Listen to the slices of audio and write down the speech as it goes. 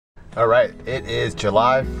All right, it is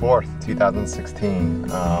July 4th, 2016.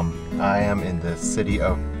 I am in the city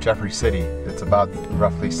of Jeffrey City. It's about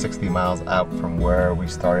roughly 60 miles out from where we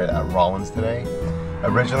started at Rawlins today.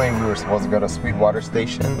 Originally, we were supposed to go to Sweetwater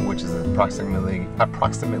Station, which is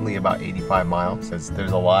approximately about 85 miles.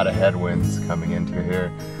 There's a lot of headwinds coming into here,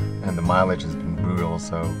 and the mileage has been brutal,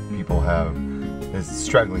 so people is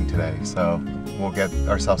struggling today. So we'll get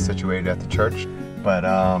ourselves situated at the church. But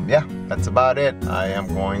yeah, that's about it. I am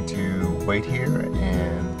going to wait here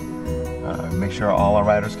and make sure all our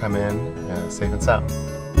riders come in safe and sound.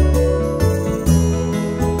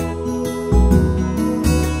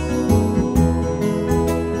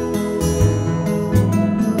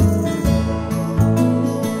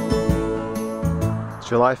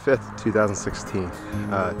 July 5th, 2016.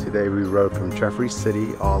 Today we rode from Jeffrey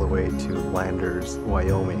City all the way to Landers,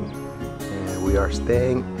 Wyoming. And we are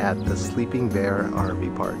staying at the Sleeping Bear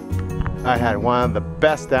RV Park. I had one of the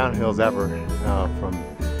best downhills ever from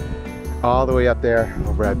all the way up there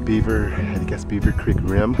over at Beaver Creek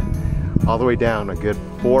Rim, all the way down a good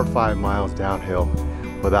 4 or 5 miles downhill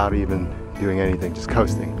without even doing anything, just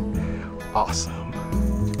coasting. Awesome.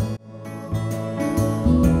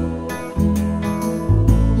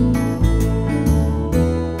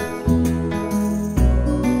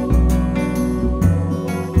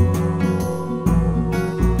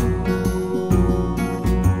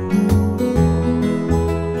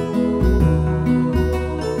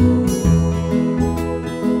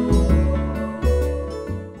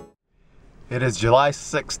 It is July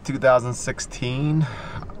 6, 2016.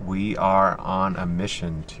 We are on a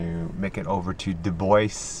mission to make it over to Du Bois,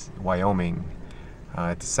 Wyoming.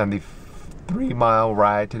 It's a 73-mile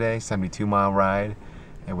ride today, 72-mile ride,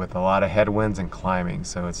 and with a lot of headwinds and climbing,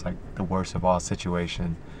 so it's like the worst of all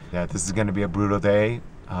situation. Yeah, this is going to be a brutal day.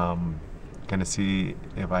 Gonna see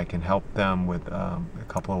if I can help them with a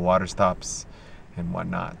couple of water stops and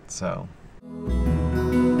whatnot. So.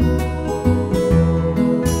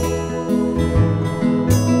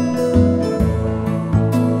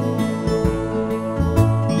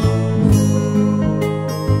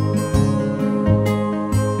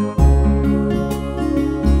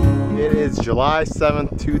 July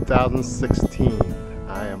 7th, 2016.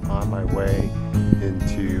 I am on my way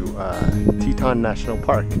into Tetons National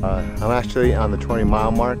Park. I'm actually on the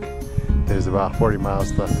 20-mile mark. There's about 40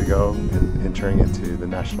 miles left to go and entering into the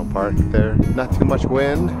national park there. Not too much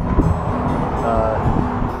wind,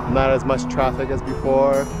 not as much traffic as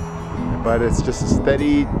before, but it's just a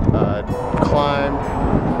steady climb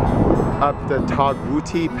up the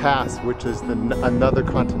Togwooty Pass, which is another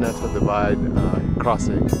continental divide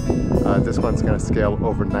crossing. This one's going to scale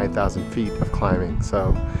over 9,000 feet of climbing.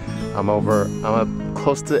 So I'm up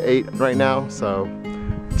close to 8 right now, so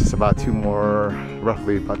just about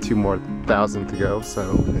roughly about 2 more thousand to go.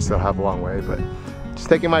 So I still have a long way, but just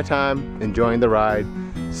taking my time, enjoying the ride,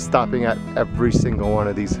 stopping at every single one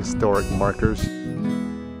of these historic markers.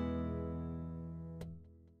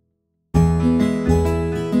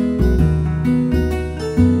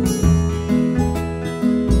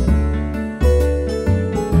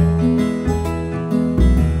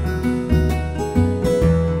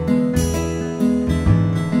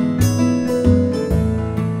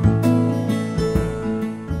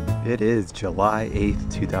 It is July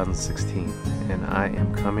 8th, 2016, and I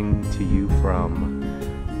am coming to you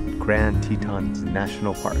from Grand Tetons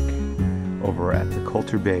National Park over at the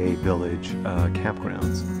Coulter Bay Village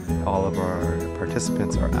campgrounds. All of our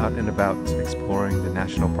participants are out and about exploring the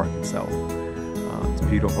national park itself. It's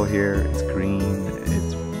beautiful here, it's green,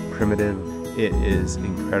 it's primitive, it is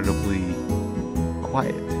incredibly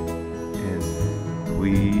quiet, and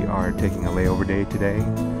we are taking a layover day today.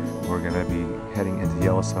 We're going to be heading into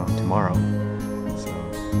Yellowstone tomorrow, so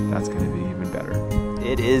that's going to be even better.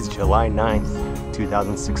 It is July 9th,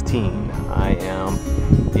 2016. I am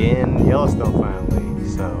in Yellowstone finally,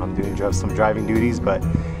 so I'm doing some driving duties, but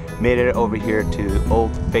made it over here to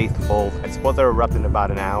Old Faithful. It's supposed to erupt in about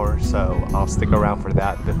an hour, so I'll stick around for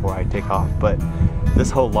that before I take off. But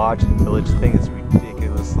this whole lodge and village thing is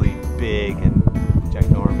ridiculously big and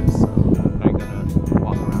ginormous, so I'm not gonna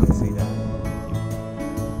walk around and see that.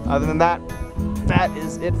 Other than that, that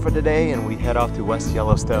is it for today, and we head off to West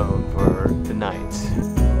Yellowstone for the night.